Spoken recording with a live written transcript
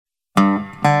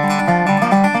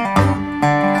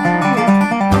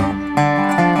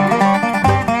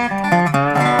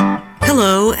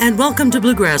Welcome to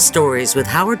Bluegrass Stories with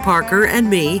Howard Parker and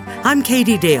me. I'm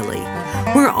Katie Daly.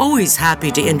 We're always happy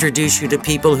to introduce you to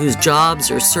people whose jobs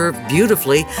are served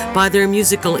beautifully by their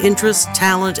musical interests,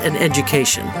 talent, and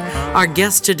education. Our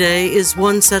guest today is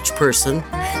one such person.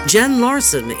 Jen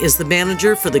Larson is the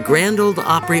manager for the Grand Ole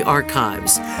Opry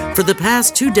Archives. For the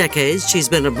past 2 decades, she's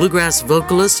been a bluegrass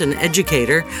vocalist and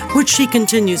educator, which she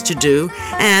continues to do,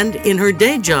 and in her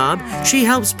day job, she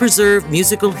helps preserve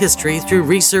musical history through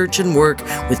research and work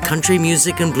with country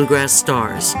music and bluegrass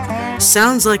stars.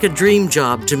 Sounds like a dream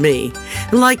job to me.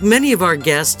 Like many of our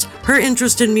guests, her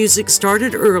interest in music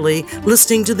started early,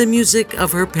 listening to the music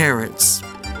of her parents.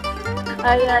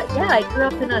 I grew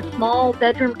up in a small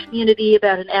bedroom community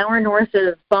about an hour north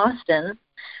of Boston,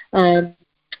 and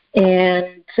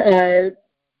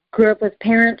grew up with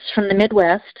parents from the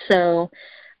Midwest, so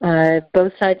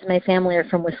both sides of my family are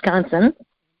from Wisconsin.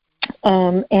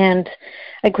 And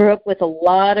I grew up with a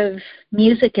lot of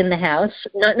music in the house,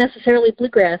 not necessarily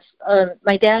bluegrass.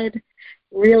 My dad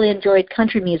really enjoyed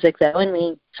country music, though, and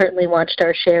we certainly watched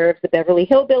our share of the Beverly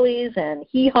Hillbillies and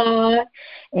Hee Haw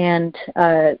and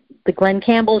the Glenn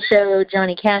Campbell Show,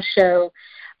 Johnny Cash Show.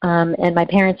 And my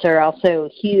parents are also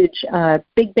huge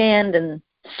big band and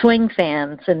swing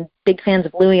fans and big fans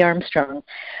of Louis Armstrong.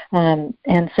 And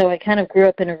so I kind of grew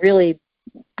up in a really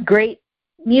great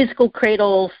musical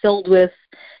cradle filled with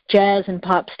jazz and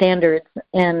pop standards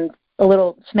and a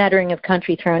little smattering of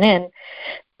country thrown in.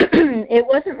 It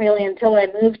wasn't really until I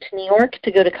moved to New York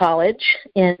to go to college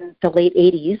in the late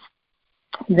 80s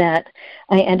that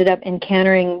I ended up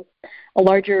encountering a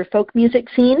larger folk music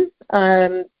scene.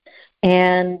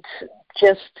 And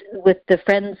just with the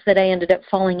friends that I ended up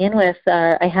falling in with,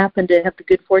 I happened to have the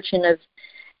good fortune of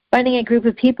finding a group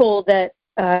of people that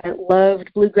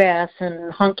loved bluegrass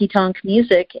and honky-tonk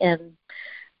music. And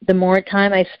the more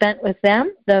time I spent with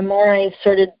them, the more I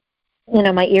started,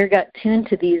 my ear got tuned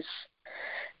to these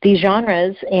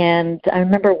genres. And I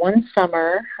remember one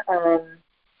summer, I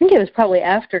think it was probably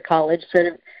after college, sort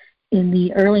of in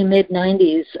the early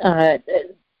mid-90s,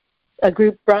 a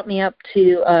group brought me up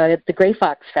to the Gray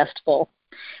Fox Festival.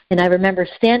 And I remember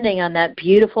standing on that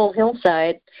beautiful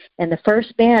hillside, and the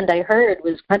first band I heard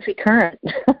was Country Current.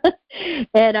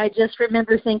 And I just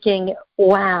remember thinking,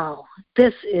 wow,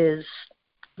 this is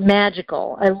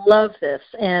magical. I love this.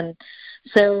 And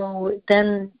so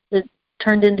then it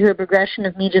turned into a progression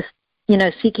of me just,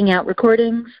 seeking out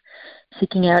recordings,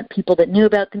 seeking out people that knew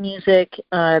about the music,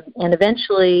 and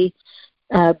eventually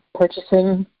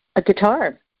purchasing a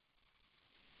guitar.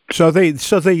 So the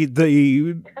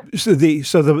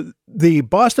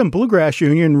Boston Bluegrass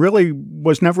Union really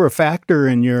was never a factor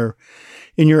in your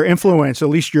influence, at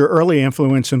least your early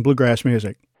influence in bluegrass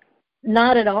music.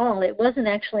 Not at all. It wasn't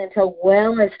actually until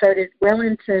well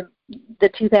into the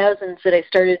 2000s that I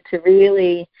started to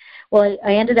really. Well,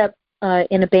 I ended up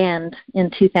in a band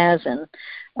in 2000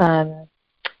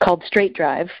 called Straight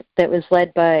Drive that was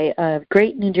led by a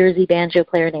great New Jersey banjo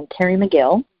player named Terry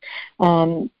McGill.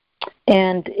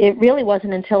 And it really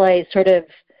wasn't until I sort of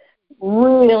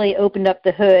really opened up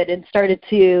the hood and started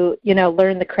to,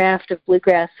 learn the craft of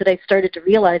bluegrass that I started to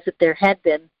realize that there had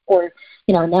been, or,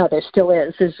 now there still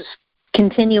is this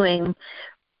continuing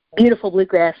beautiful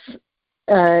bluegrass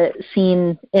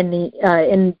scene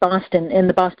in Boston, in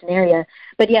the Boston area.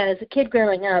 But yeah, as a kid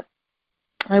growing up,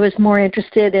 I was more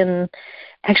interested in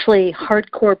actually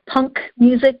hardcore punk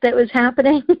music that was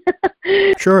happening.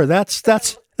 Sure, that's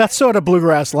sort of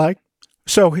bluegrass-like.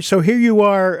 So here you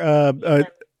are.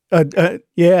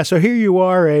 So here you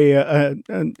are, a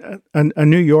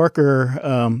New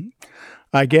Yorker.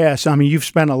 I guess. I mean, you've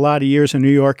spent a lot of years in New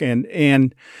York,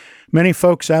 and many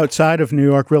folks outside of New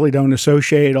York really don't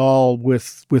associate all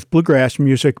with bluegrass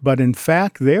music. But in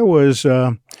fact, there was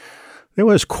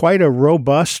quite a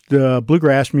robust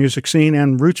bluegrass music scene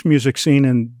and roots music scene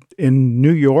in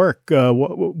New York.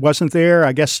 Wasn't there?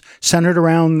 I guess centered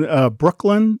around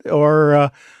Brooklyn,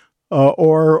 or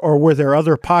were there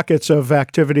other pockets of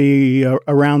activity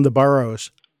around the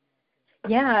boroughs?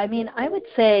 Yeah, I mean, I would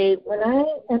say when I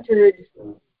entered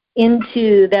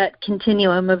into that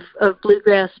continuum of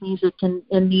bluegrass music in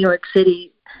New York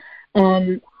City,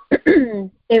 it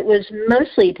was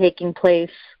mostly taking place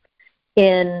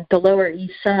in the Lower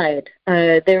East Side.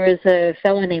 There was a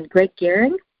fellow named Greg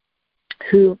Gehring,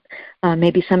 who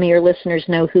maybe some of your listeners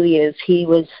know who he is.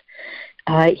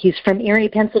 He's from Erie,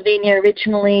 Pennsylvania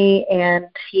originally, and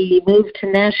he moved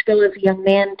to Nashville as a young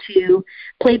man to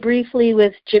play briefly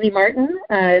with Jimmy Martin,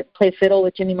 play fiddle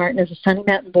with Jimmy Martin as a Sunny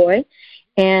Mountain Boy.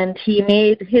 And he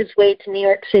made his way to New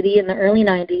York City in the early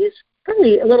 90s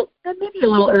probably maybe a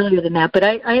little earlier than that, but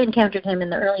I encountered him in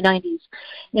the early 90s.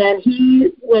 And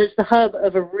he was the hub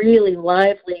of a really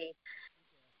lively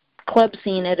club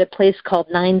scene at a place called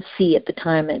 9C at the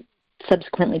time. It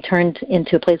subsequently turned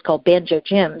into a place called Banjo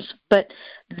Jim's. But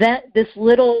this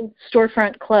little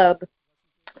storefront club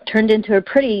turned into a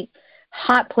pretty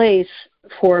hot place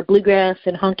for bluegrass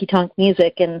and honky-tonk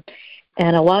music, and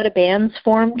a lot of bands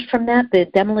formed from that. The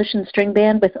Demolition String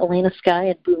Band with Elena Skye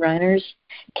and Boo Reiners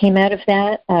came out of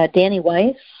that. Danny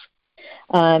Weiss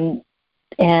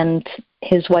and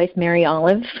his wife Mary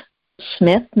Olive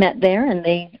Smith met there, and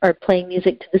they are playing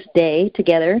music to this day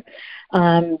together.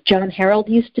 John Harold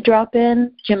used to drop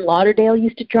in. Jim Lauderdale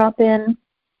used to drop in.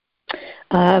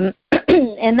 And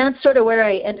that's sort of where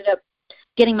I ended up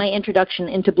getting my introduction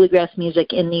into bluegrass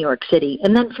music in New York City.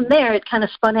 And then from there, it kind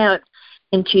of spun out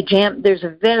into jam. There's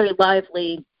a very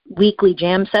lively weekly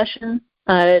jam session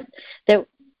that,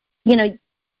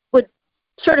 would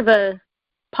sort of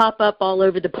pop up all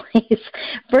over the place.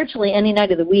 Virtually any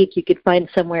night of the week, you could find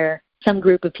somewhere some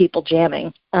group of people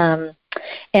jamming. And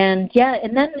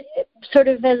then sort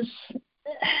of as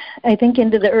I think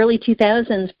into the early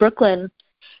 2000s, Brooklyn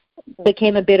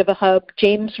became a bit of a hub.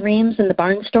 James Reams and the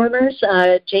Barnstormers.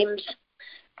 James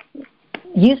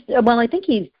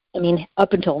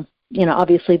up until,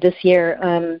 obviously this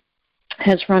year,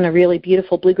 has run a really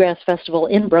beautiful bluegrass festival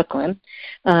in Brooklyn.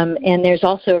 And there's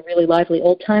also a really lively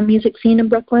old-time music scene in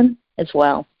Brooklyn as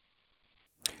well.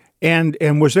 And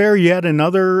was there yet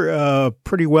another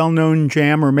pretty well-known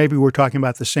jam, or maybe we're talking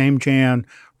about the same jam,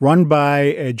 run by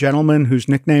a gentleman whose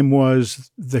nickname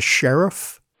was the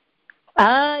Sheriff?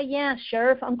 Yeah,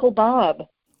 Sheriff Uncle Bob.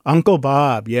 Uncle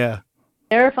Bob, yeah.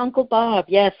 Sheriff Uncle Bob,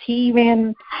 yes. He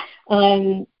ran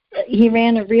a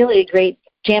really great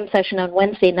jam session on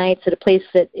Wednesday nights at a place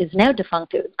that is now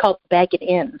defunct. It was called Baggett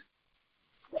Inn.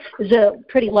 It was a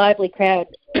pretty lively crowd.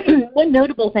 One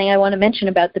notable thing I want to mention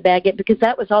about the Baggett, because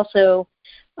that was also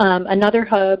another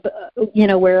hub,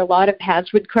 where a lot of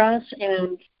paths would cross.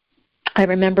 And I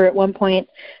remember at one point,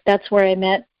 that's where I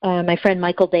met my friend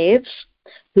Michael Daves,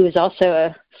 who is also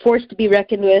a force to be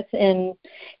reckoned with in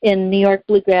New York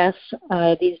bluegrass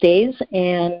these days.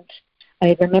 And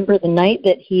I remember the night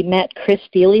that he met Chris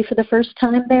Steele for the first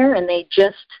time there, and they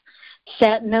just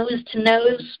sat nose to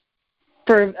nose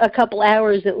for a couple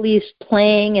hours at least,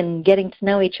 playing and getting to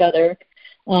know each other.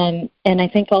 And I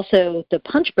think also the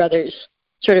Punch Brothers,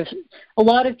 sort of, a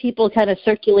lot of people kind of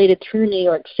circulated through New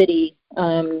York City,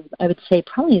 I would say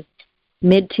probably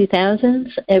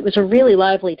mid-2000s. It was a really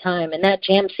lively time, and that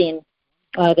jam scene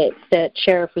that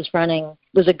Sheriff was running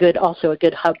was also a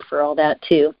good hub for all that,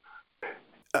 too.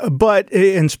 But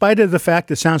in spite of the fact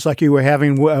it sounds like you were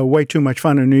having way too much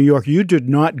fun in New York, you did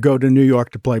not go to New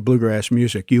York to play bluegrass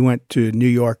music. You went to New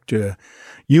York to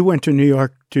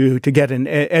get an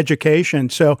education.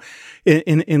 So,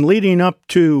 in leading up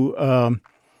to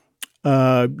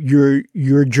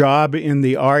your job in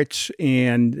the arts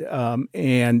and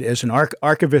as an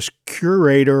archivist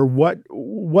curator,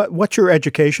 what's your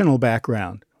educational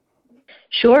background?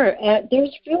 Sure.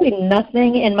 There's really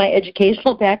nothing in my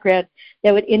educational background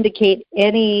that would indicate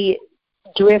any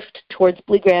drift towards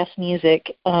bluegrass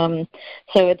music. So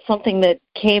it's something that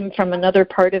came from another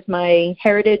part of my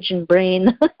heritage and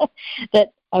brain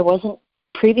that I wasn't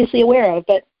previously aware of.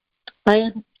 But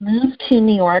I moved to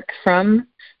New York from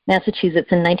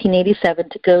Massachusetts in 1987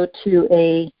 to go to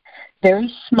a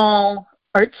very small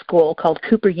art school called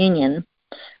Cooper Union,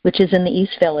 which is in the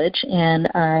East Village, and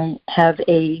I have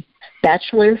a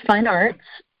Bachelor of Fine Arts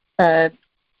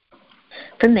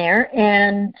from there.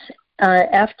 And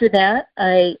after that,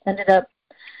 I ended up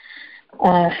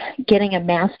getting a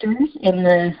master's in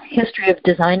the history of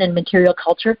design and material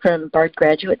culture from Bard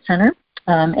Graduate Center.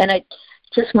 And I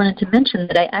just wanted to mention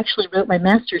that I actually wrote my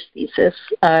master's thesis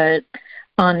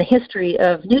on the history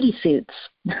of nudie suits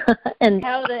and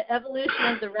how the evolution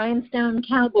of the rhinestone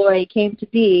cowboy came to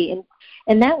be.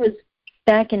 And that was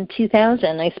back in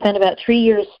 2000. I spent about 3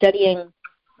 years studying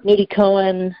Nudie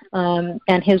Cohen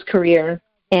and his career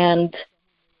and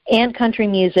country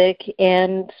music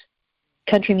and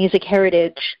country music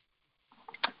heritage,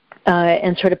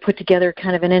 and sort of put together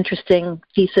kind of an interesting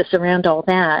thesis around all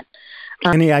that.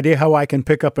 Any idea how I can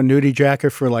pick up a nudie jacket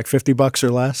for like $50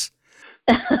 or less?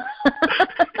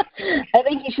 I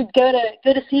think you should go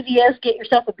to CVS, get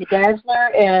yourself a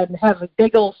bedazzler, and have a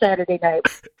big old Saturday night.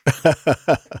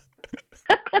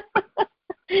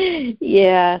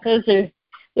 Yeah,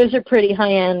 those are pretty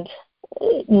high-end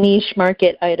niche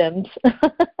market items.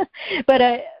 But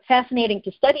fascinating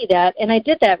to study that, and I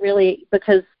did that really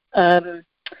because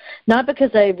not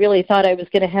because I really thought I was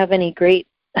going to have any great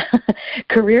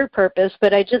career purpose,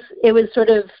 but it was sort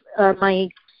of my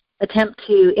attempt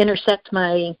to intersect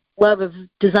my love of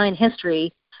design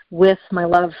history with my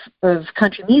love of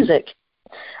country music.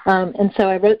 And so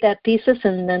I wrote that thesis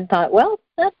and then thought, well,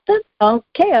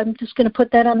 okay, I'm just going to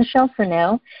put that on the shelf for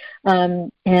now.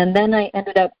 And then I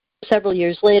ended up several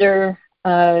years later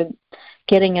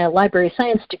getting a library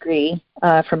science degree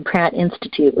from Pratt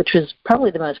Institute, which was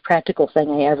probably the most practical thing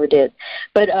I ever did.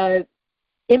 But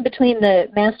in between the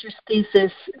master's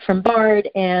thesis from Bard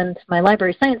and my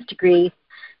library science degree,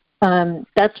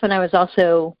 that's when I was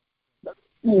also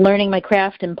learning my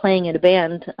craft and playing in a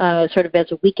band, sort of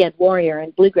as a weekend warrior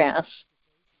in bluegrass.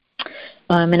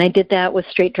 And I did that with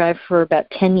Straight Drive for about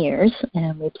 10 years,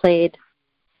 and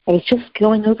I was just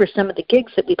going over some of the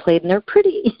gigs that we played, and they're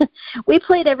pretty, we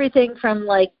played everything from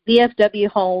like VFW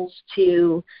halls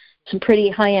to some pretty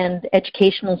high-end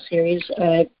educational series.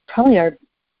 Probably our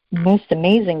most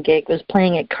amazing gig was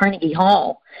playing at Carnegie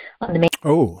Hall on the main.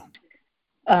 Oh.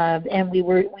 And we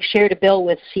shared a bill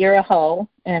with Sierra Hull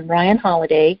and Ryan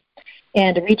Holiday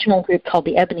and a regional group called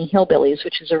the Ebony Hillbillies,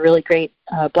 which is a really great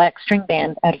black string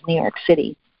band out of New York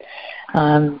City.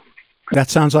 That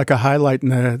sounds like a highlight,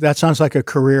 that sounds like a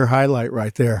career highlight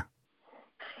right there.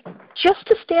 Just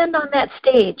to stand on that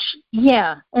stage,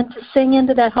 yeah, and to sing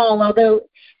into that hall, although,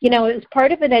 it was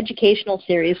part of an educational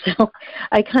series, so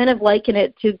I kind of liken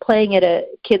it to playing at a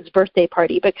kid's birthday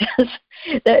party because,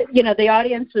 the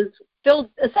audience was filled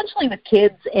essentially with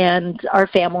kids and our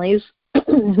families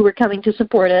who were coming to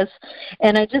support us.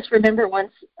 And I just remember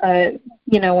once,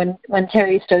 when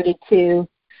Terry started to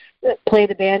play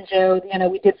the banjo,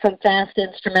 we did some fast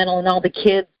instrumental and all the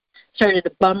kids started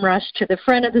to bum rush to the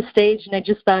front of the stage. And I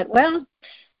just thought, well,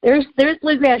 there's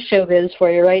bluegrass showbiz for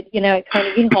you, right? At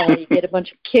Carnegie Hall, you get a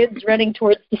bunch of kids running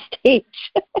towards the stage.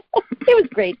 It was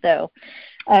great, though.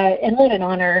 And what an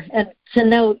honor. And to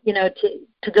know,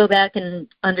 to go back and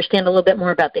understand a little bit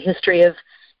more about the history of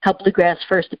how bluegrass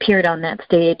first appeared on that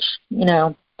stage,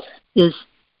 is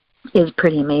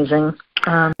pretty amazing.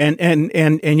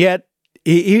 And yet,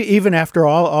 even after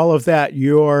all of that,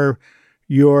 your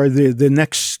the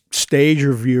next stage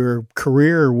of your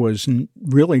career was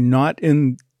really not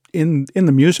in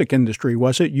the music industry,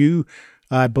 was it?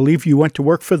 I believe you went to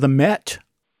work for the Met.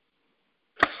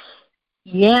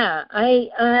 Yeah, I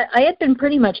had been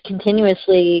pretty much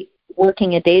continuously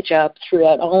working a day job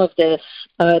throughout all of this.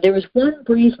 There was one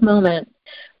brief moment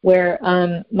where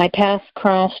my path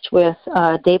crossed with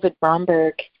David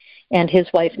Bromberg and his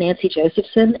wife Nancy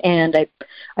Josephson, and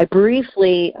I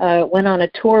briefly went on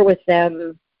a tour with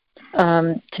them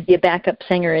to be a backup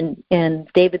singer in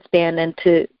David's band and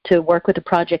to work with a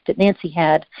project that Nancy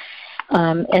had.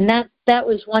 And that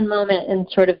was one moment in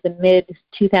sort of the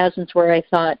mid-2000s where I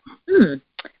thought,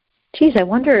 geez, I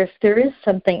wonder if there is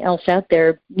something else out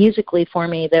there musically for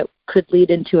me that could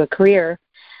lead into a career.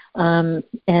 And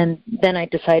then I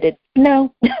decided,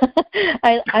 no,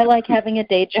 I like having a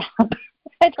day job.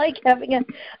 I like having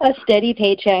a steady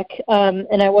paycheck,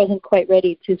 and I wasn't quite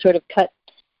ready to sort of cut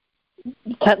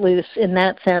loose in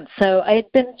that sense. So I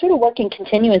had been sort of working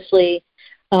continuously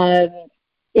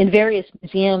in various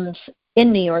museums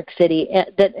in New York City.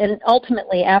 And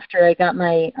ultimately, after I got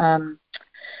my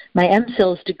my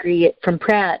MPhil's degree from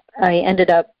Pratt, I ended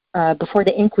up, before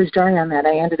the ink was dry on that,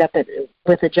 I ended up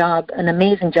with a job, an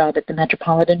amazing job at the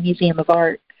Metropolitan Museum of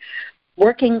Art,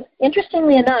 working,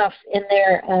 interestingly enough, in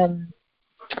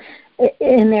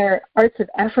their Arts of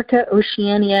Africa,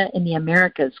 Oceania, and the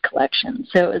Americas collection.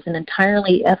 So it was an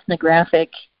entirely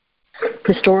ethnographic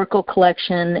historical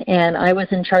collection, and I was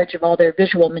in charge of all their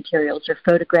visual materials, their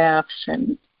photographs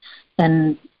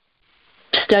and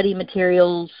study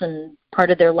materials, and part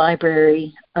of their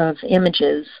library of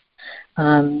images.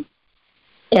 And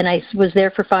I was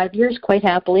there for 5 years quite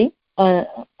happily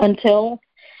until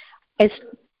I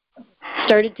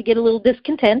started to get a little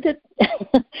discontented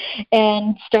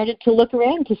and started to look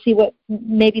around to see what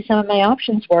maybe some of my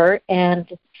options were. And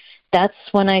that's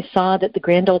when I saw that the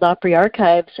Grand Ole Opry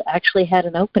Archives actually had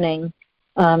an opening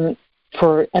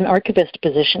for an archivist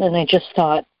position. And I just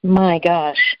thought, my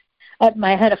gosh,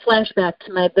 I had a flashback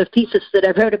to the thesis that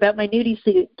I wrote about my nudie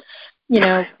suit, in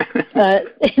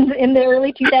the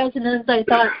early 2000s. I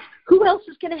thought, who else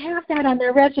is going to have that on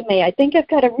their resume? I think I've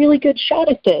got a really good shot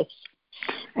at this.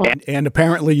 And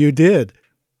apparently you did.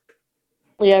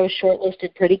 I was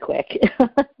shortlisted pretty quick.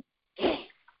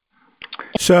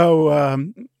 So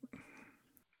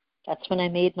that's when I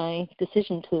made my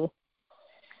decision to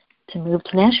move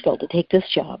to Nashville to take this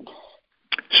job.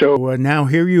 So now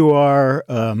here you are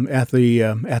at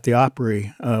the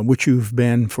Opry, which you've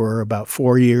been for about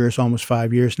 4 years, almost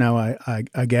 5 years now,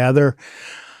 I gather.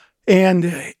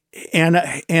 And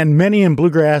and many in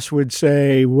bluegrass would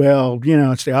say, well,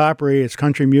 it's the Opry, it's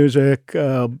country music.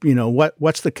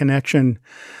 What's the connection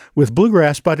with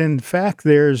bluegrass? But in fact,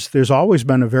 there's always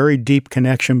been a very deep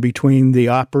connection between the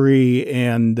Opry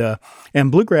and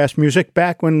bluegrass music.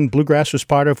 Back when bluegrass was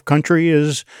part of country,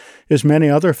 as many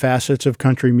other facets of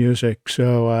country music.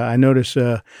 So I notice.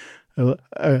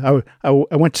 I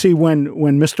went to see when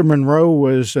Mr. Monroe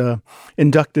was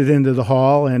inducted into the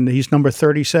hall, and he's number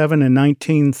 37 in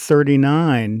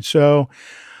 1939. So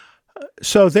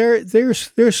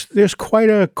there's quite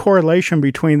a correlation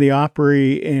between the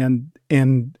Opry and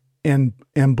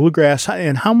bluegrass.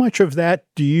 And how much of that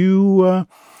do you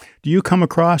come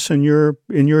across in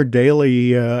your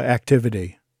daily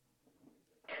activity?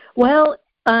 Well,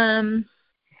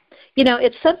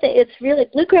 it's really,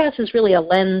 bluegrass is really a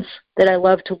lens that I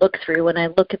love to look through when I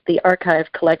look at the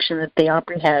archive collection that the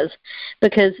Opry has,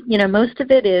 because, most of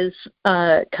it is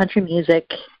country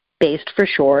music based for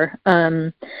sure,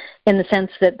 in the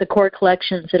sense that the core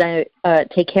collections that I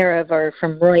take care of are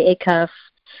from Roy Acuff,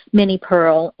 Minnie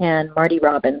Pearl, and Marty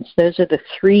Robbins. Those are the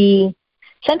three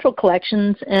central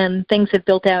collections, and things have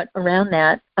built out around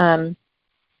that. And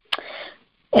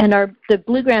the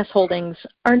bluegrass holdings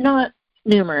are not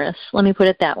numerous, let me put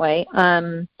it that way.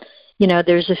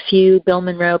 There's a few Bill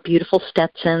Monroe beautiful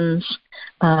Stetsons.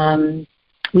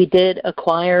 We did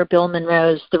acquire Bill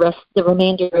Monroe's, the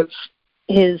remainder of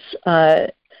his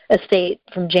estate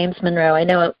from James Monroe. I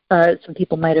know some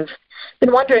people might have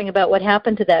been wondering about what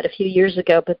happened to that a few years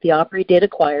ago, but the Opry did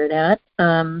acquire that.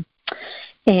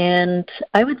 And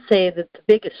I would say that the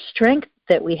biggest strength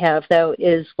that we have, though,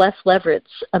 is Les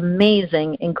Leverett's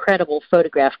amazing, incredible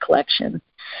photograph collection.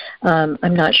 I'm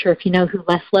not sure if you know who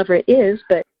Les Leverett is,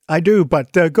 but I do.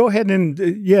 But go ahead and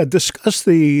discuss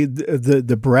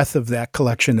the breadth of that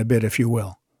collection a bit, if you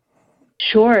will.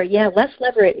 Sure. Yeah, Les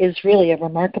Leverett is really a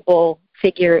remarkable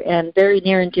figure and very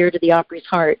near and dear to the Opry's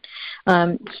heart.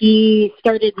 He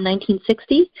started in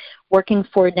 1960 working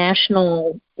for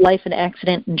National Life and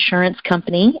Accident Insurance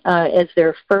Company as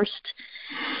their first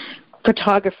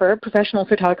professional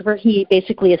photographer. He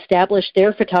basically established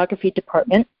their photography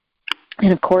department.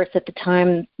 And of course, at the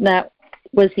time, that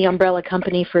was the umbrella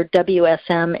company for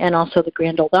WSM and also the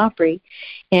Grand Ole Opry.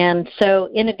 And so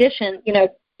in addition,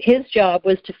 his job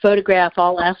was to photograph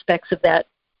all aspects of that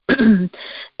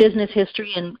business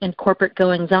history and corporate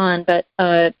goings-on, but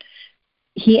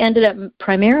he ended up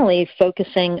primarily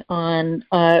focusing on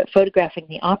photographing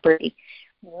the Opry,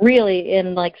 really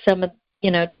in like some of,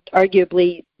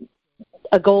 arguably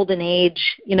a golden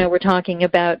age. We're talking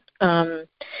about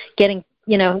getting,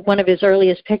 one of his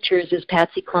earliest pictures is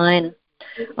Patsy Cline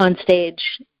on stage.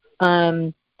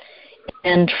 And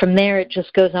from there, it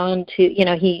just goes on to,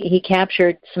 he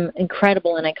captured some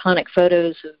incredible and iconic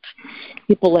photos of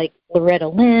people like Loretta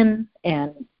Lynn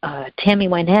and Tammy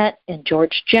Wynette and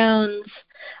George Jones.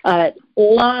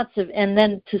 And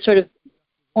then to sort of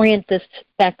orient this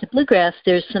back to bluegrass,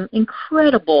 there's some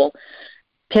incredible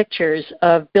pictures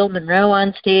of Bill Monroe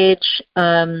on stage,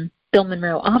 Bill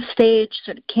Monroe off stage,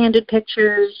 sort of candid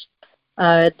pictures.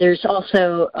 There's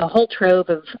also a whole trove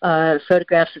of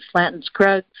photographs of Flatt &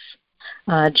 Scruggs,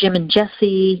 Jim and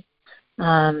Jesse.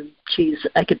 The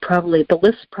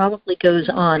list probably goes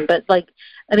on, but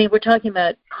we're talking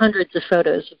about hundreds of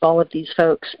photos of all of these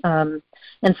folks, and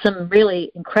some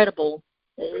really incredible,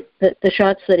 the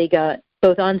shots that he got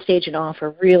both on stage and off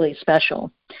are really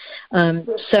special.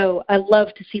 So I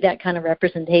love to see that kind of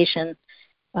representation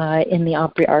in the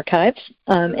Opry archives.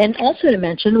 And also to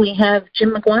mention, we have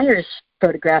Jim McGuire's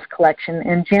photograph collection,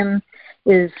 and Jim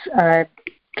is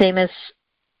famous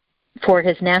for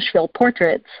his Nashville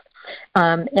portraits.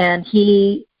 And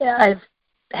I've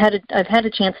had a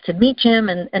chance to meet Jim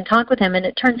and talk with him, and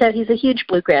it turns out he's a huge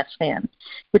bluegrass fan,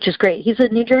 which is great. He's a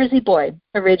New Jersey boy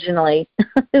originally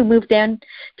who moved down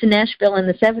to Nashville in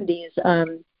the 70s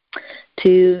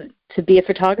to be a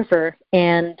photographer.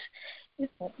 And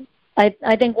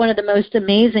I think one of the most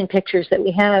amazing pictures that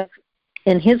we have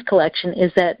in his collection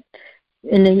is that,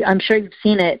 and I'm sure you've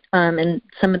seen it, and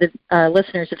some of the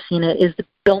listeners have seen it, is the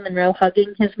Bill Monroe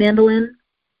hugging his mandolin.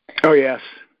 Oh, yes.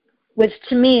 Which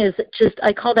to me is just,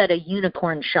 I call that a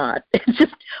unicorn shot. It's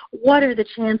just, what are the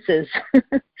chances?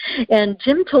 And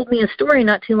Jim told me a story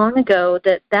not too long ago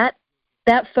that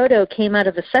photo came out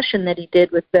of a session that he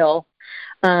did with Bill.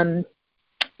 And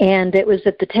it was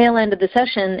at the tail end of the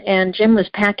session, and Jim was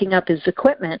packing up his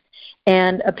equipment.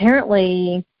 And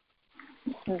apparently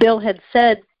Bill had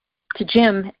said to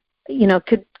Jim,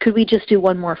 could we just do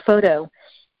one more photo?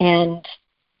 And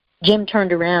Jim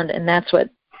turned around, and that's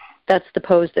the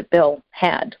pose that Bill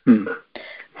had.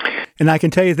 And I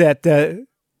can tell you that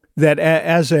that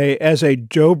as a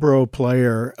dobro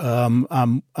player,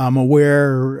 I'm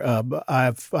aware.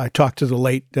 I talked to the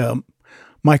late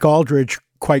Mike Aldridge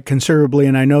quite considerably,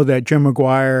 and I know that Jim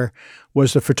McGuire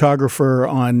was the photographer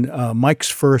on Mike's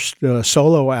first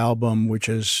solo album, which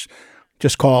is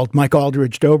just called Mike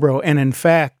Aldridge Dobro. And in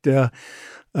fact, the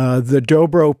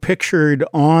dobro pictured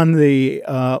on the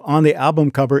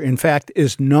album cover, in fact,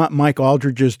 is not Mike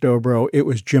Aldridge's dobro. It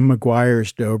was Jim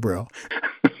McGuire's dobro.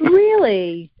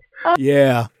 Really? Oh,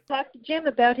 yeah. Talk to Jim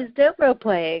about his dobro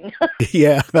playing.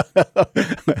 Yeah.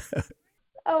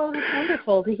 Oh, that's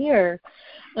wonderful to hear.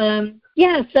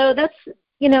 Yeah, so that's,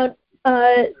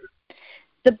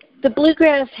 the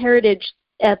bluegrass heritage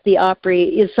at the Opry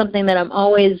is something that I'm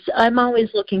always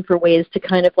looking for ways to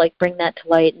kind of like bring that to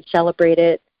light and celebrate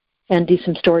it and do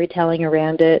some storytelling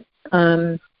around it.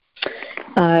 And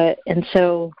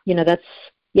so, that's,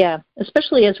 yeah,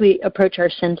 especially as we approach our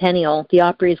centennial. The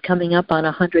Opry is coming up on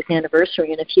 100th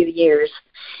anniversary in a few years.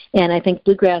 And I think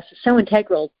bluegrass is so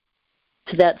integral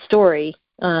to that story.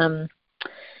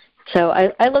 So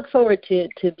I look forward to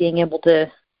being able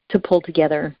to pull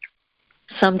together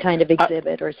some kind of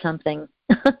exhibit or something.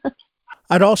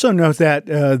 I'd also note that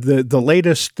the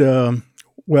latest,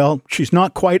 she's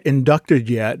not quite inducted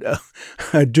yet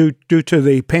due to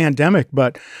the pandemic,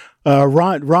 but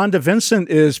Rhonda Vincent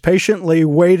is patiently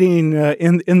waiting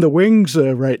in the wings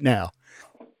right now.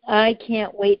 I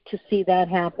can't wait to see that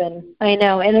happen. I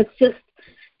know, and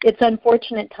it's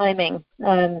unfortunate timing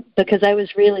because I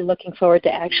was really looking forward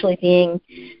to actually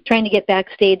trying to get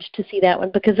backstage to see that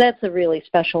one, because that's a really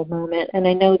special moment, and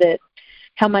I know that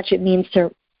how much it means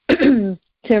to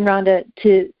Rhonda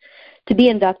to be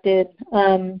inducted.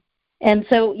 And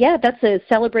so, yeah, that's a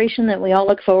celebration that we all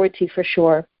look forward to for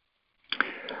sure.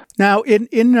 Now,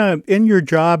 in your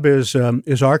job as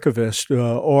archivist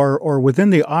or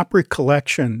within the Opry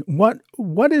collection, what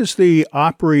is the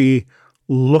Opry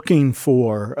looking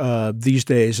for these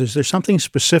days? Is there something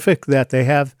specific that they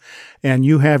have and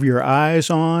you have your eyes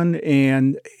on?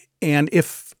 And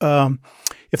if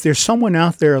there's someone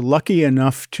out there lucky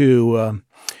enough to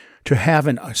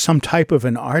have some type of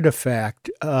an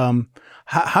artifact,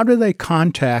 how do they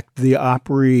contact the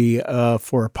Opry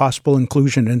for possible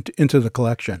inclusion into the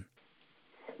collection?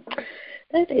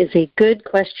 That is a good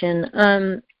question.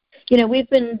 We've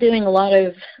been doing a lot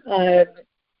of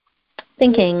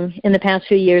thinking in the past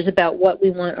few years about what we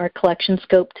want our collection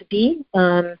scope to be,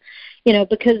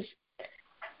 because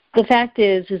the fact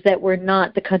is that we're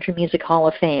not the Country Music Hall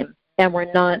of Fame, and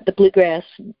we're not the Bluegrass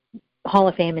Hall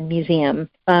of Fame and Museum.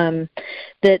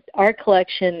 That our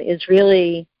collection is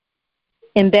really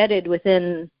embedded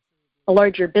within a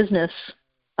larger business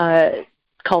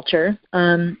culture,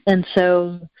 and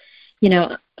so,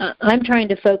 I'm trying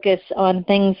to focus on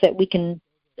things that we can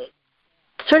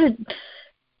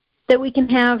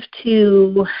have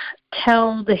to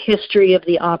tell the history of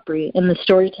the Opry and the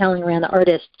storytelling around the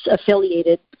artists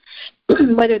affiliated,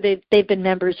 whether they've been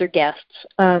members or guests.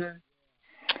 But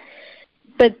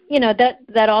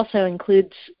that also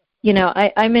includes,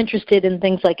 I'm interested in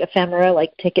things like ephemera,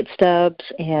 like ticket stubs,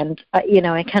 and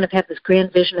I kind of have this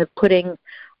grand vision of putting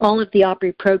all of the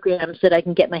Opry programs that I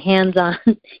can get my hands on,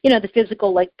 the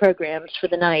physical like programs for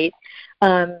the night,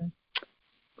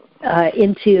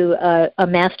 into a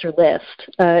master list,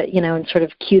 and sort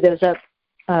of queue those up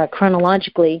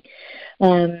chronologically.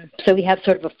 So we have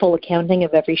sort of a full accounting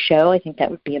of every show. I think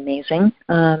that would be amazing.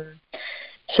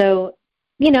 So,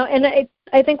 and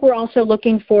I think we're also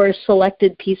looking for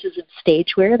selected pieces of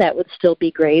stageware. That would still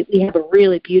be great. We have a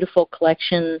really beautiful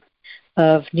collection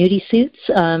of nudie suits,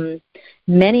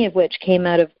 many of which came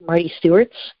out of Marty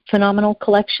Stewart's phenomenal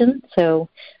collection. So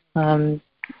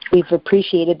we've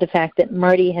appreciated the fact that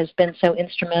Marty has been so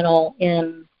instrumental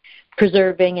in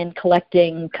preserving and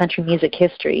collecting country music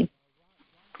history.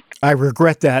 I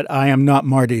regret that I am not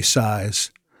Marty's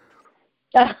size.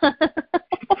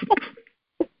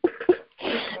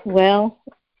 Well,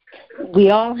 we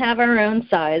all have our own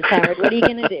size, Howard. What are you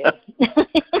going to do?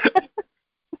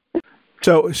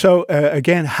 So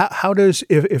again, how does,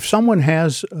 if someone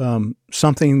has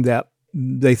something that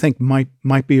they think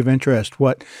might be of interest,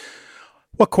 what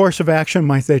course of action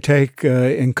might they take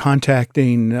in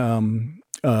contacting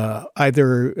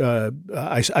either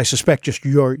I suspect just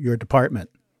your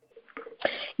department?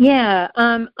 Yeah,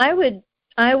 I would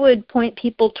point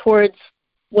people towards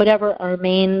whatever our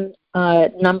main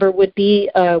number would be,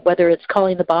 whether it's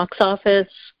calling the box office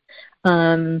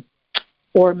or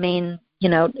main.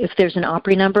 If there's an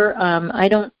Opry number, I'm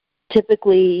not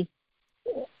typically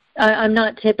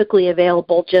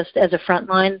available just as a front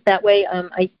line that way.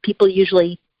 People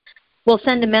usually will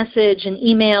send a message, an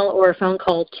email, or a phone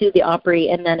call to the Opry,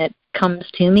 and then it comes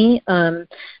to me.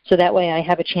 So that way I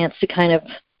have a chance to kind of,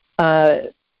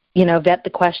 vet the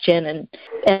question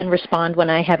and respond when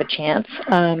I have a chance.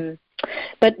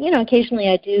 But, occasionally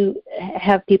I do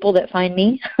have people that find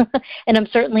me, and I'm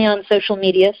certainly on social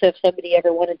media, so if somebody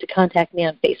ever wanted to contact me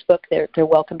on Facebook, they're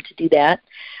welcome to do that.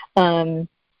 And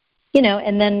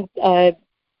then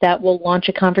that will launch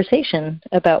a conversation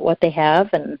about what they have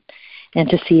and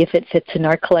to see if it fits in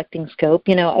our collecting scope.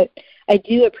 I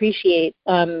do appreciate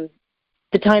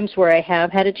the times where I have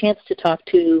had a chance to talk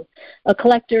to a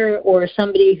collector or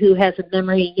somebody who has a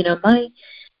memory.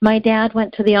 My dad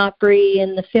went to the Opry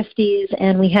in the 50s,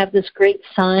 and we have this great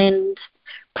signed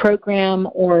program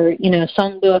or,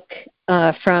 songbook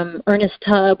from Ernest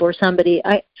Tubb or somebody.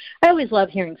 I always love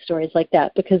hearing stories like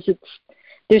that because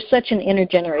there's such an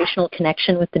intergenerational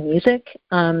connection with the music,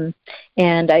 and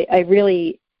I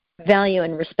really value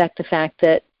and respect the fact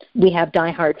that we have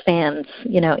diehard fans,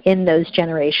 in those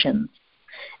generations.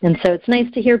 And so it's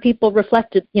nice to hear people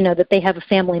reflect, that they have a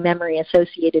family memory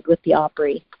associated with the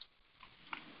Opry.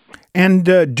 And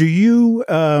do you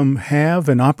have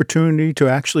an opportunity to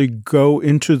actually go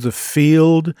into the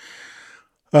field,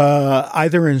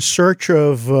 either in search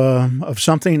of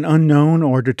something unknown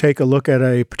or to take a look at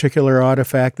a particular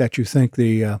artifact that you think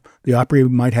the Opry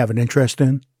might have an interest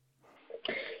in?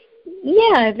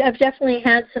 Yeah, I've definitely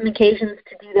had some occasions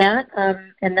to do that,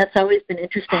 and that's always been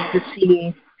interesting to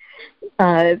see,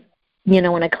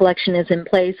 when a collection is in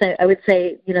place. I would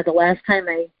say, the last time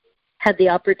I had the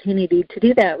opportunity to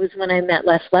do that was when I met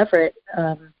Les Leverett.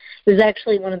 It was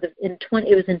actually it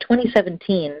was in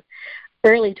 2017,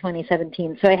 early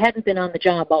 2017, so I hadn't been on the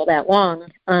job all that long,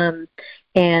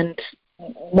 and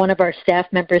one of our staff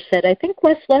members said, I think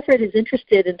Les Leverett is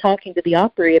interested in talking to the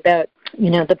Opry about,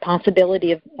 the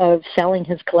possibility of selling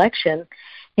his collection.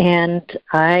 And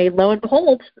lo and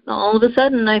behold, all of a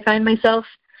sudden I find myself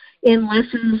in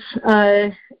Les's,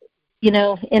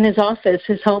 in his office,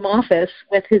 his home office,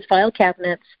 with his file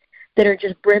cabinets that are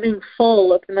just brimming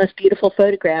full of the most beautiful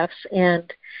photographs.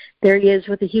 And there he is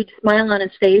with a huge smile on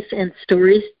his face and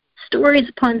stories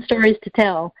upon stories to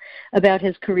tell about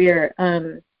his career.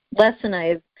 Les and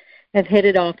I have hit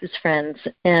it off as friends,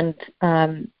 and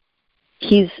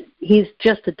he's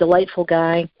just a delightful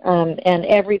guy. And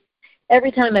every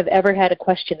time I've ever had a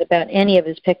question about any of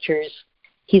his pictures,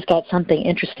 he's got something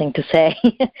interesting to say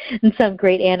and some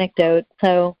great anecdote.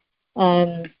 So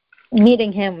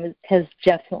meeting him has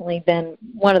definitely been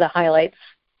one of the highlights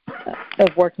of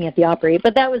working at the Opry.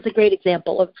 But that was a great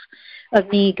example of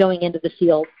me going into the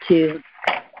field to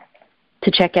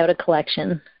check out a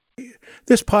collection.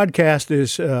 This podcast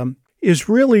is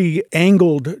really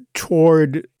angled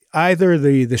toward either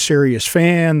the serious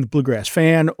fan, the bluegrass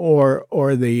fan,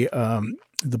 or the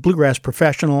bluegrass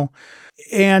professional.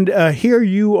 And here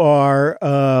you are,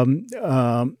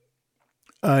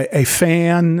 a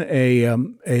fan,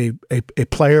 a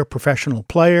player, professional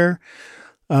player.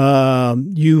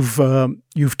 You've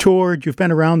toured, you've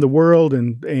been around the world,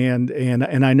 and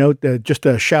I note that just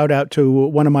a shout out to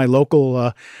one of my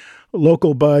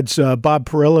local buds, Bob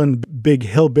Perilla, and Big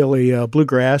Hillbilly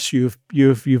Bluegrass. You've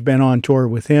been on tour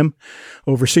with him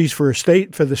overseas for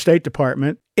the State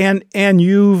Department, and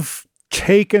you've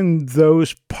taken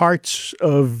those parts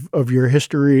of your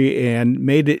history and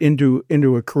made it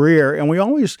into a career. And we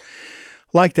always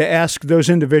like to ask those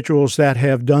individuals that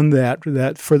have done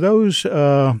that for those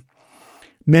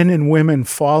men and women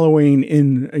following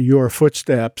in your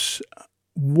footsteps,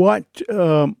 what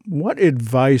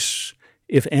advice,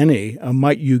 if any,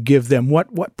 might you give them?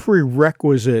 What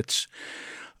prerequisites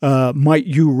might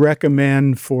you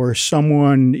recommend for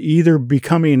someone either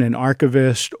becoming an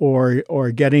archivist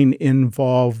or getting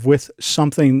involved with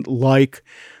something like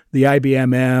the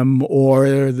IBMM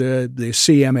or the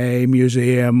CMA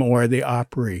Museum or the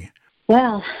Opry?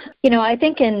 Well, I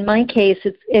think in my case,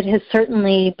 it has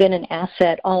certainly been an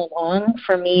asset all along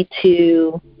for me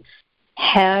to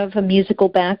have a musical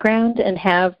background and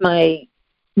have my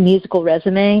musical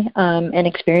resume and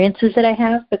experiences that I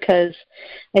have, because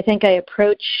I think I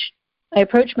approach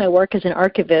my work as an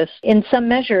archivist in some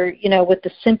measure, with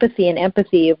the sympathy and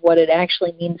empathy of what it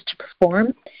actually means to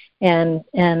perform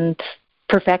and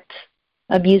perfect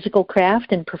a musical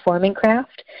craft and performing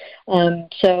craft.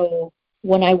 So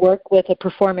when I work with a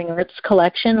performing arts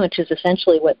collection, which is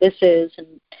essentially what this is,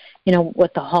 and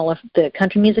what the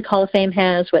Country Music Hall of Fame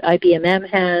has, what IBMM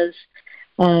has,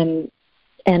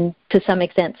 and to some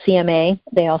extent CMA,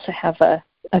 they also have a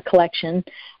collection.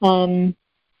 I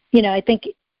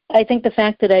think the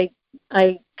fact that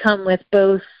I come with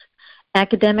both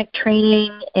academic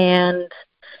training and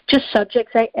just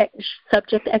subject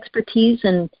expertise.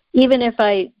 And even if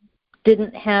I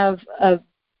didn't have a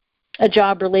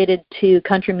job related to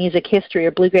country music history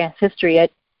or bluegrass history,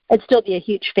 I'd still be a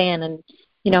huge fan. And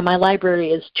my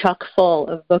library is chock full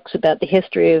of books about the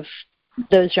history of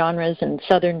those genres and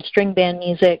Southern string band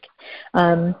music.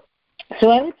 So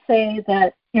I would say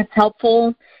that it's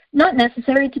helpful, not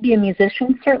necessary to be a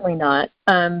musician, certainly not.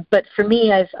 But for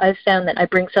me, I've found that I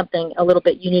bring something a little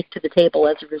bit unique to the table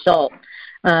as a result.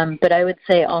 But I would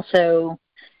say also,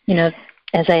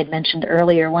 as I had mentioned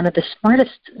earlier, one of the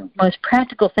smartest, most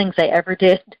practical things I ever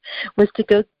did was to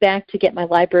go back to get my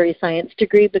library science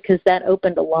degree, because that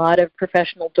opened a lot of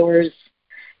professional doors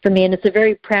for me. And it's a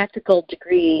very practical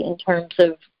degree in terms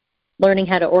of learning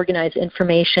how to organize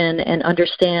information and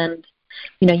understand,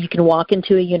 you can walk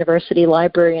into a university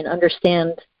library and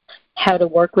understand how to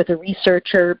work with a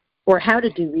researcher or how to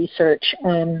do research.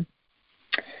 And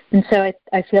so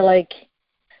I feel like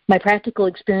my practical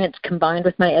experience combined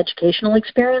with my educational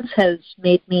experience has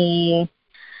made me,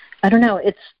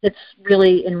 it's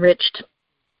really enriched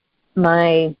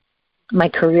my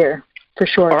career, for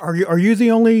sure. Are you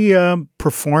the only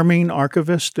performing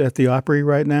archivist at the Opry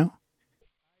right now?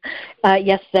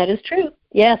 Yes, that is true.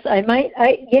 Yes, I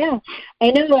know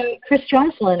Chris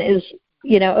Jocelyn is,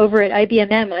 over at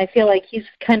IBMM. I feel like he's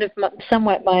kind of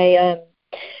somewhat my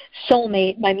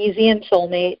soulmate, my museum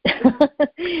soulmate,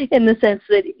 in the sense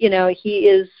that,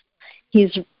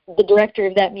 he's the director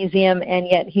of that museum, and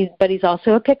yet he's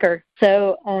also a picker.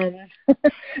 So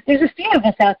there's a few of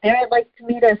us out there. I'd like to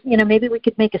meet us. Maybe we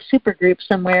could make a super group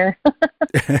somewhere.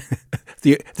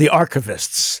 the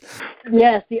archivists.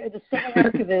 Yes, the singing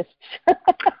archivists.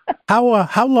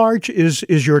 How large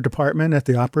is your department at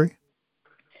the Opry?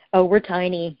 Oh, we're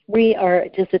tiny. We are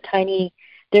just a tiny.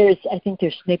 I think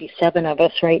there's maybe 7 of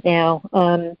us right now,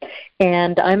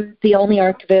 and I'm the only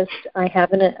archivist. I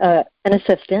have an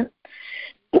assistant.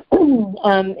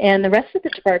 And the rest of the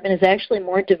department is actually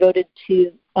more devoted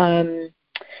to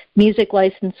music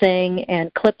licensing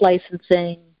and clip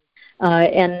licensing,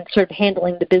 and sort of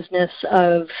handling the business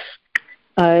of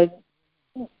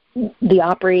the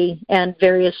Opry and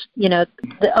various,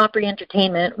 the Opry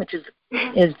Entertainment, which is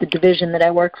the division that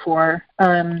I work for,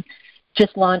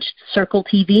 just launched Circle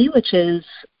TV, which is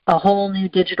a whole new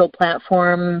digital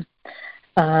platform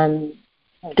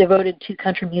devoted to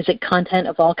country music content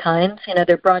of all kinds.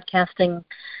 They're broadcasting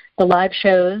the live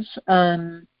shows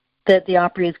that the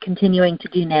Opry is continuing to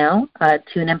do now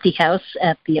to an empty house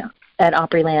at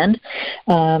Opryland.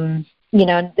 And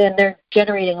then they're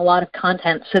generating a lot of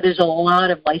content, so there's a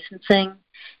lot of licensing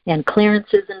and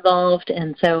clearances involved.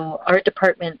 And so our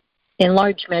department, in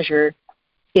large measure,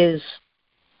 is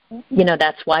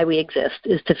that's why we exist,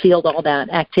 is to field all that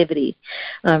activity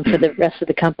for the rest of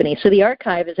the company. So the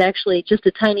archive is actually just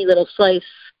a tiny little slice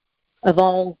of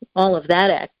all of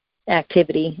that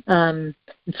activity.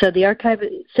 So the archive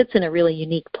sits in a really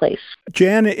unique place.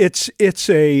 Jan, it's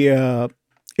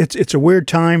a weird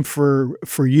time for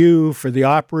you, for the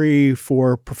Opry,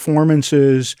 for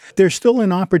performances. There's still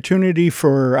an opportunity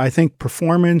for, I think,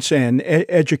 performance and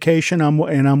education.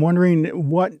 And I'm wondering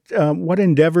what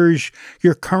endeavors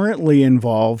you're currently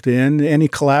involved in, any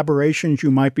collaborations you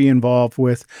might be involved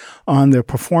with on the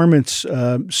performance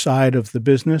side of the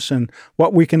business, and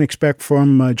what we can expect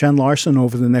from Jen Larson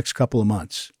over the next couple of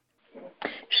months.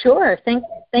 Sure.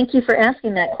 Thank you for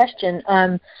asking that question.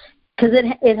 Because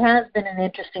it has been an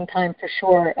interesting time for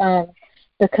sure,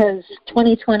 because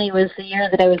 2020 was the year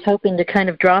that I was hoping to kind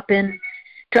of drop in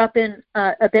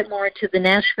a bit more to the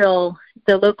Nashville,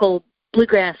 the local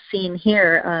bluegrass scene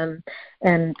here,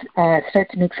 and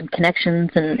start to make some connections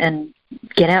and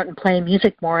get out and play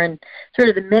music more. And sort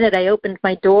of the minute I opened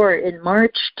my door in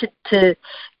March to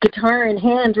guitar in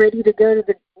hand, ready to go to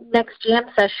the next jam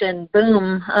session,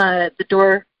 boom, the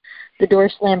door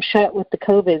slammed shut with the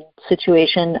COVID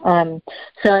situation.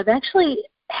 So I've actually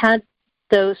had,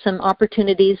 though, some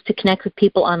opportunities to connect with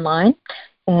people online,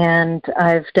 and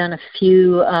I've done a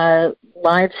few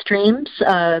live streams,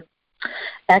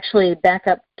 actually back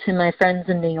up to my friends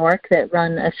in New York that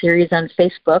run a series on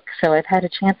Facebook. So I've had a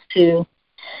chance to,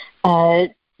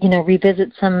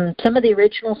 revisit some of the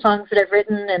original songs that I've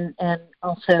written, and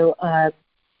also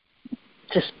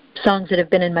just songs that have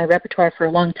been in my repertoire for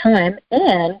a long time.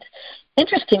 And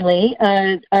interestingly,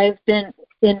 I've been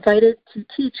invited to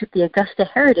teach at the Augusta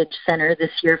Heritage Center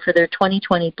this year for their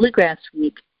 2020 Bluegrass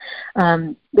Week,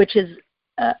 which is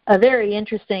a very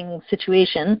interesting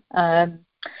situation,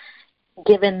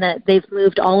 given that they've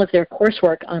moved all of their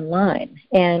coursework online.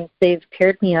 And they've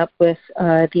paired me up with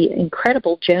the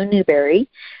incredible Joan Newberry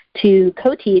to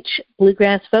co-teach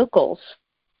bluegrass vocals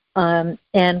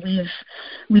And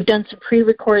we've done some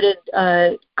pre-recorded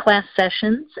class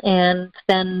sessions, and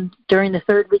then during the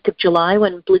third week of July,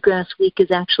 when Bluegrass Week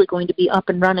is actually going to be up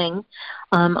and running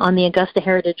on the Augusta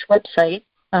Heritage website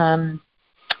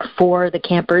for the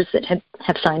campers that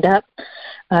have signed up,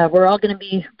 we're all going to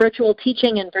be virtual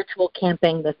teaching and virtual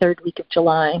camping the third week of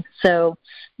July. So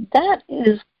that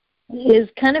is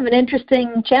kind of an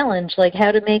interesting challenge, like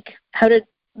how to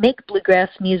make bluegrass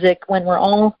music when we're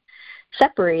all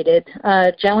separated.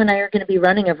 Joe and I are going to be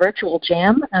running a virtual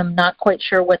jam. I'm not quite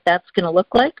sure what that's going to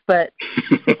look like, but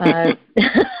we're going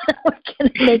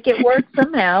to make it work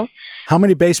somehow. How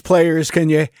many bass players can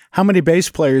you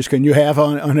have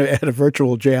at a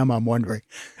virtual jam, I'm wondering?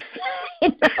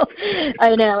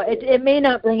 I know. It may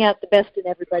not bring out the best in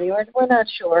everybody. We're not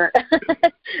sure.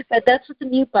 But that's what the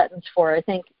mute button's for, I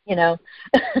think. You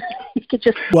could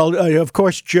just... Well, of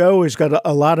course, Joe has got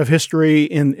a lot of history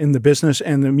in the business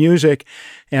and the music.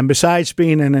 And besides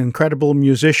being an incredible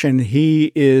musician,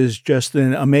 he is just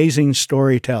an amazing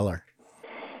storyteller.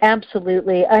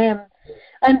 Absolutely.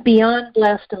 I'm beyond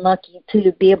blessed and lucky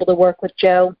to be able to work with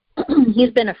Joe. He's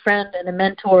been a friend and a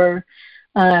mentor.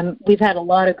 We've had a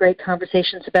lot of great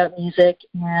conversations about music,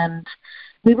 and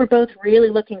we were both really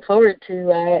looking forward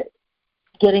to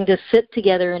getting to sit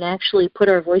together and actually put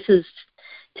our voices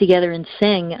together and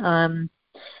sing.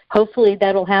 Hopefully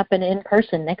that'll happen in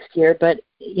person next year, but,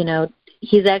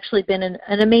 he's actually been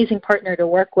an amazing partner to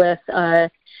work with to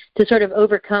sort of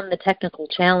overcome the technical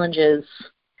challenges.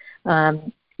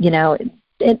 Because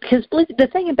the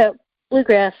thing about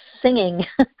bluegrass singing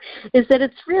is that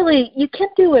it's really, you can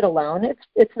do it alone.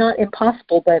 It's not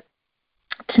impossible, but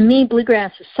to me,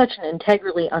 bluegrass is such an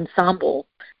integrally ensemble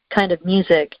kind of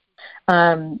music.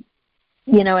 And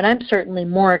I'm certainly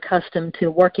more accustomed to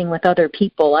working with other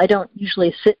people. I don't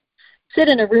usually sit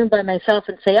in a room by myself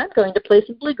and say, I'm going to play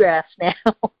some bluegrass now.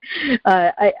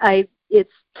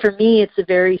 For me, it's a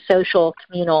very social,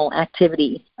 communal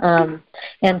activity. And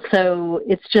so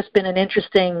it's just been an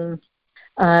interesting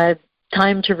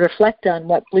time to reflect on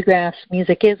what bluegrass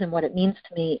music is and what it means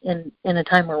to me in a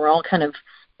time where we're all kind of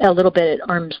a little bit at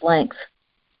arm's length.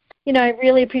 I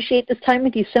really appreciate this time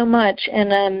with you so much.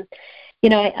 And,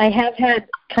 I have had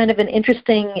kind of an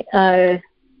interesting, I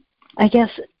guess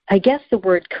the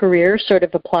word career sort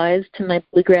of applies to my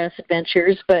bluegrass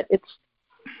adventures, but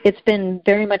it's been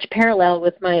very much parallel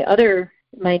with my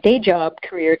day job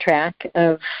career track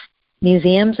of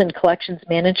museums and collections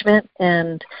management.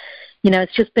 And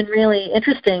it's just been really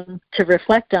interesting to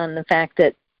reflect on the fact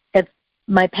that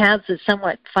my paths have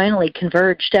somewhat finally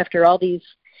converged after all these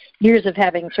years of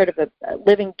having sort of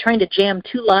trying to jam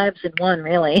two lives in one,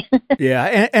 really.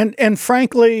 Yeah, and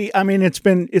frankly, I mean, it's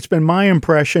been my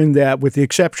impression that, with the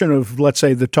exception of, let's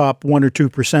say, the top 1 or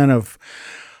 2%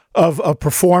 of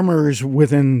performers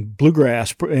within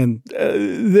bluegrass, and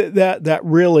that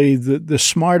really the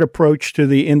smart approach to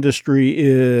the industry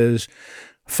is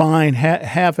fine.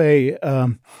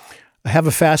 Have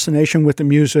a fascination with the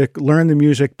music, learn the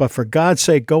music, but for God's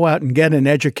sake, go out and get an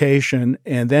education,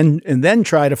 and then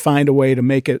try to find a way to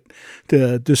make it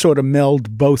to sort of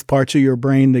meld both parts of your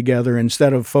brain together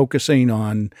instead of focusing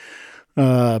on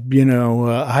a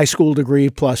high school degree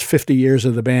plus 50 years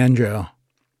of the banjo.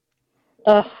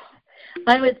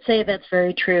 I would say that's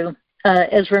very true.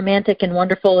 As romantic and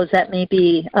wonderful as that may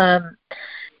be,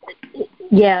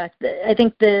 yeah, I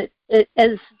think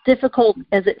as difficult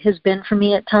as it has been for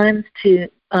me at times to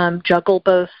juggle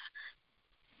both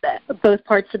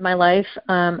parts of my life,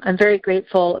 I'm very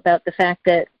grateful about the fact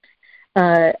that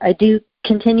I do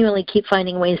continually keep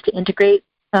finding ways to integrate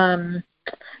my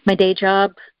day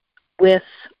job with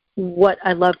what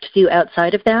I love to do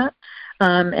outside of that.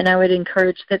 And I would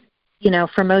encourage that,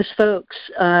 for most folks,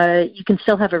 you can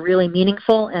still have a really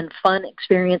meaningful and fun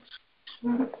experience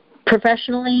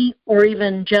professionally, or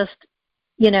even just,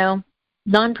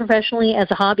 non-professionally as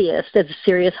a hobbyist, as a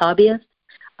serious hobbyist.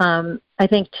 I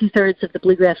think 2/3 of the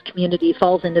bluegrass community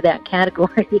falls into that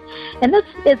category. And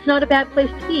it's not a bad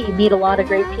place to be. You meet a lot of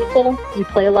great people. You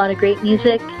play a lot of great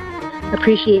music,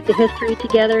 appreciate the history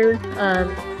together. I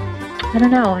don't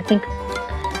know. I think,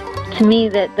 to me,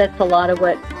 that's a lot of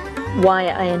why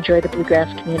I enjoy the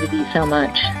bluegrass community so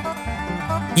much.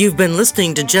 You've been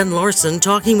listening to Jen Larson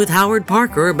talking with Howard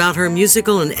Parker about her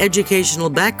musical and educational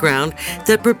background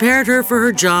that prepared her for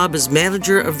her job as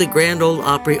manager of the Grand Ole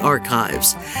Opry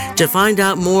Archives. To find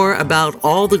out more about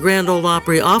all the Grand Ole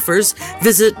Opry offers,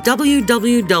 visit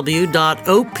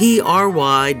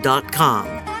www.opry.com.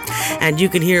 And you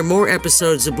can hear more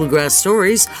episodes of Bluegrass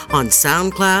Stories on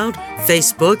SoundCloud,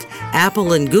 Facebook,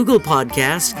 Apple and Google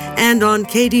Podcasts, and on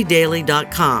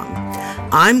katiedaily.com.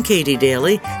 I'm Katie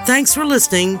Daly. Thanks for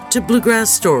listening to Bluegrass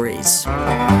Stories.